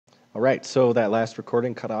All right, so that last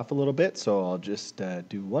recording cut off a little bit, so I'll just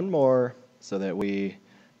do one more so that we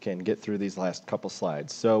can get through these last couple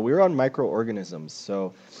slides. So we were on microorganisms.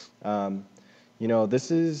 So,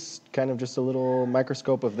 this is kind of just a little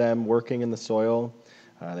microscope of them working in the soil.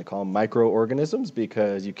 They call them microorganisms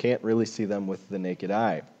because you can't really see them with the naked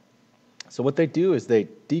eye. So what they do is they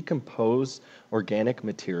decompose organic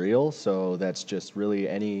material, so that's just really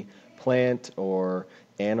any plant or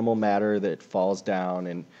animal matter that falls down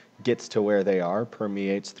and gets to where they are,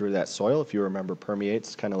 permeates through that soil. If you remember,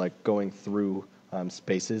 permeates kind of like going through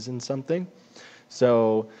spaces in something.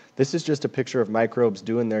 So this is just a picture of microbes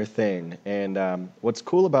doing their thing. And what's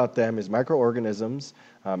cool about them is microorganisms,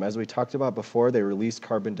 as we talked about before, they release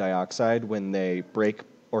carbon dioxide when they break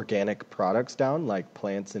organic products down, like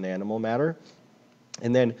plants and animal matter.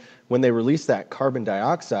 And then when they release that carbon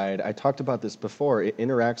dioxide, I talked about this before, it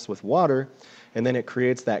interacts with water, and then it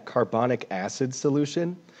creates that carbonic acid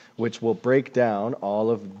solution, which will break down all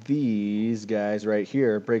of these guys right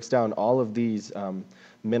here, breaks down all of these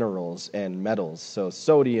minerals and metals. So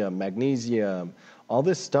sodium, magnesium, all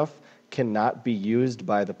this stuff cannot be used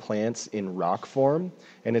by the plants in rock form.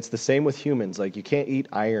 And it's the same with humans. Like, you can't eat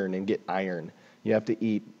iron and get iron. You have to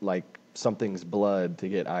eat like something's blood to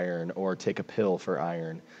get iron, or take a pill for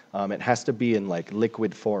iron. It has to be in like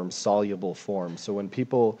liquid form, soluble form. So when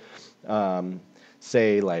people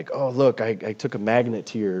say like, "Oh, look, I took a magnet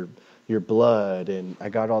to your blood and I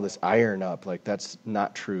got all this iron up," like, that's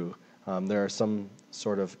not true. There are some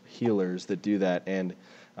sort of healers that do that, and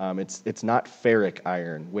it's not ferric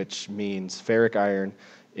iron, which means ferric iron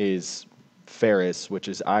is ferrous, which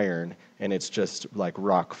is iron, and it's just like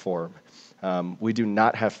rock form. We do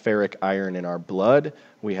not have ferric iron in our blood.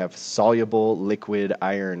 We have soluble liquid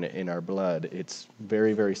iron in our blood. It's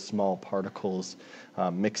very, very small particles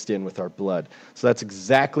mixed in with our blood. So that's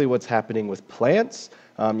exactly what's happening with plants.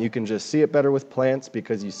 You can just see it better with plants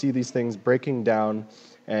because you see these things breaking down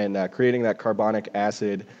and creating that carbonic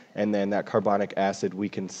acid, and then that carbonic acid we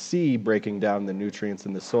can see breaking down the nutrients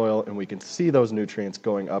in the soil, and we can see those nutrients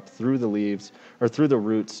going up through the leaves or through the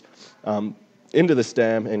roots into the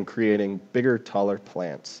stem and creating bigger, taller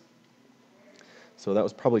plants. So that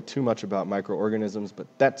was probably too much about microorganisms, but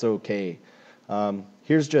that's okay.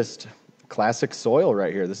 Here's just classic soil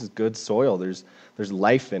right here. This is good soil. There's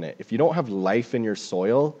life in it. If you don't have life in your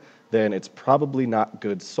soil, then it's probably not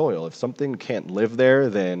good soil. If something can't live there,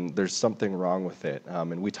 then there's something wrong with it.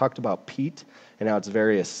 And we talked about peat and how it's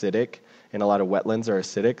very acidic, and a lot of wetlands are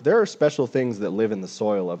acidic. There are special things that live in the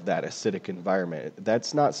soil of that acidic environment.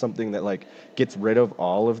 That's not something that like gets rid of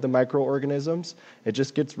all of the microorganisms. It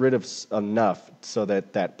just gets rid of enough so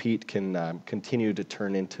that that peat can continue to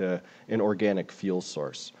turn into an organic fuel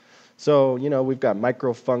source. So, we've got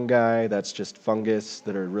microfungi, that's just fungus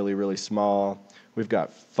that are really, really small. We've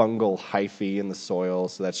got fungal hyphae in the soil,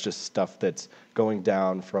 so that's just stuff that's going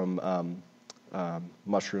down from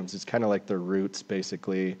mushrooms. It's kind of like their roots,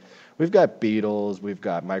 basically. We've got beetles, we've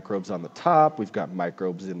got microbes on the top, we've got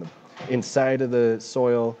microbes inside of the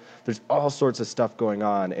soil. There's all sorts of stuff going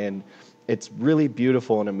on, and it's really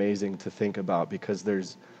beautiful and amazing to think about because there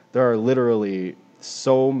are literally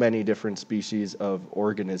so many different species of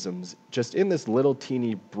organisms just in this little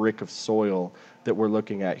teeny brick of soil that we're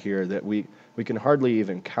looking at here that we can hardly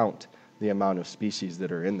even count the amount of species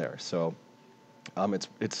that are in there. So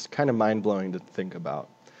it's kind of mind-blowing to think about.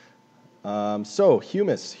 So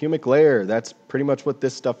humic layer, that's pretty much what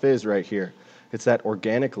this stuff is right here. It's that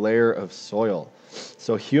organic layer of soil.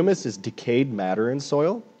 So humus is decayed matter in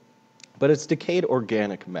soil, but it's decayed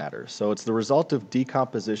organic matter. So it's the result of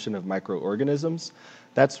decomposition of microorganisms.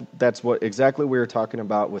 That's what exactly we were talking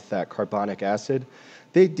about with that carbonic acid.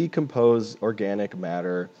 They decompose organic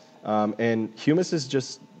matter, and humus is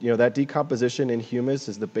just, that decomposition in humus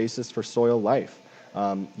is the basis for soil life.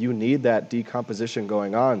 You need that decomposition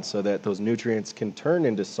going on so that those nutrients can turn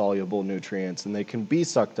into soluble nutrients and they can be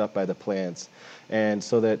sucked up by the plants, and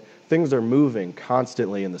so that things are moving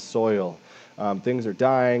constantly in the soil. Things are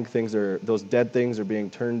dying, those dead things are being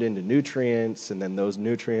turned into nutrients, and then those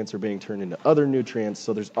nutrients are being turned into other nutrients.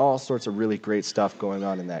 So there's all sorts of really great stuff going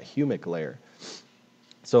on in that humic layer.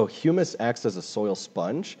 So humus acts as a soil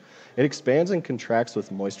sponge. It expands and contracts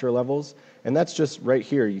with moisture levels, and that's just right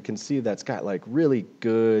here. You can see that's got like really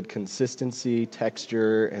good consistency,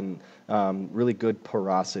 texture, and really good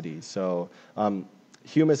porosity. So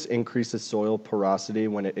humus increases soil porosity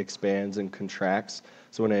when it expands and contracts.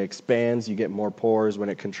 So when it expands, you get more pores. When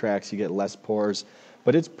it contracts, you get less pores.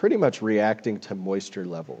 But it's pretty much reacting to moisture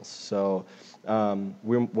levels. So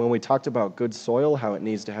when we talked about good soil, how it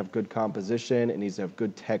needs to have good composition, it needs to have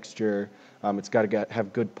good texture, it's got to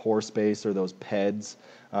have good pore space, or those PEDs.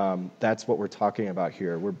 That's what we're talking about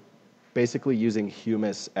here. We're basically using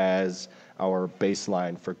humus as our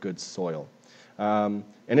baseline for good soil. And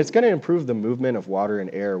it's going to improve the movement of water and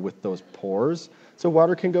air with those pores. So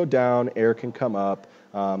water can go down, air can come up.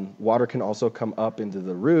 Water can also come up into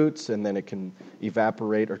the roots, and then it can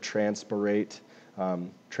evaporate or transpirate.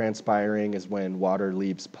 Transpiring is when water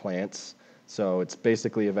leaves plants. So it's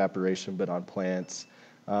basically evaporation, but on plants.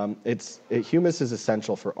 Humus is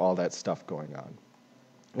essential for all that stuff going on.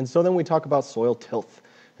 And so then we talk about soil tilth.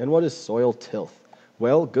 And what is soil tilth?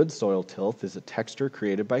 Well, good soil tilth is a texture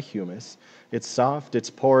created by humus. It's soft, it's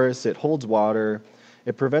porous, it holds water.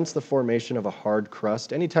 It prevents the formation of a hard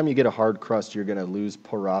crust. Anytime you get a hard crust, you're going to lose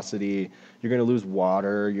porosity, you're going to lose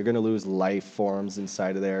water, you're going to lose life forms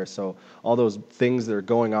inside of there. So all those things that are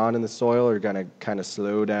going on in the soil are going to kind of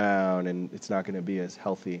slow down, and it's not going to be as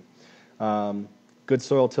healthy. Good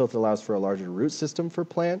soil tilth allows for a larger root system for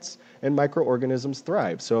plants, and microorganisms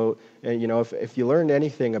thrive. So, if you learned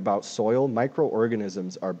anything about soil,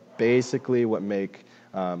 microorganisms are basically what make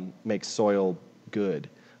soil good,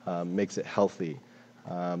 makes it healthy.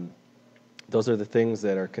 Those are the things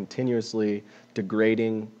that are continuously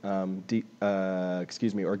degrading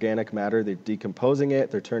organic matter. They're decomposing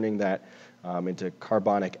it. They're turning that into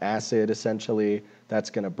carbonic acid, essentially. That's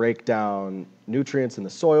going to break down nutrients in the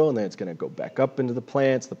soil, and then it's going to go back up into the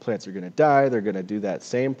plants. The plants are going to die. They're going to do that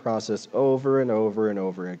same process over and over and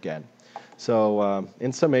over again. So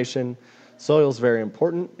in summation, soil is very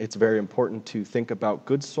important. It's very important to think about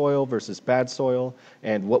good soil versus bad soil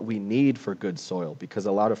and what we need for good soil, because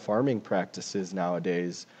a lot of farming practices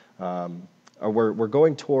nowadays we're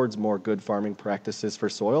going towards more good farming practices for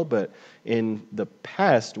soil, but in the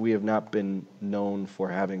past we have not been known for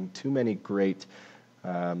having too many great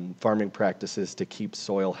farming practices to keep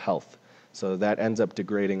soil health. So that ends up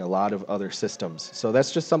degrading a lot of other systems. So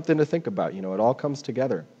that's just something to think about. It all comes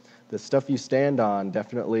together. The stuff you stand on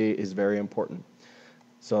definitely is very important.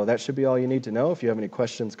 So that should be all you need to know. If you have any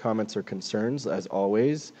questions, comments, or concerns, as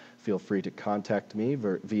always, feel free to contact me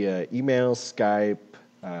via email, Skype,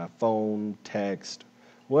 phone, text,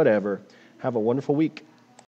 whatever. Have a wonderful week.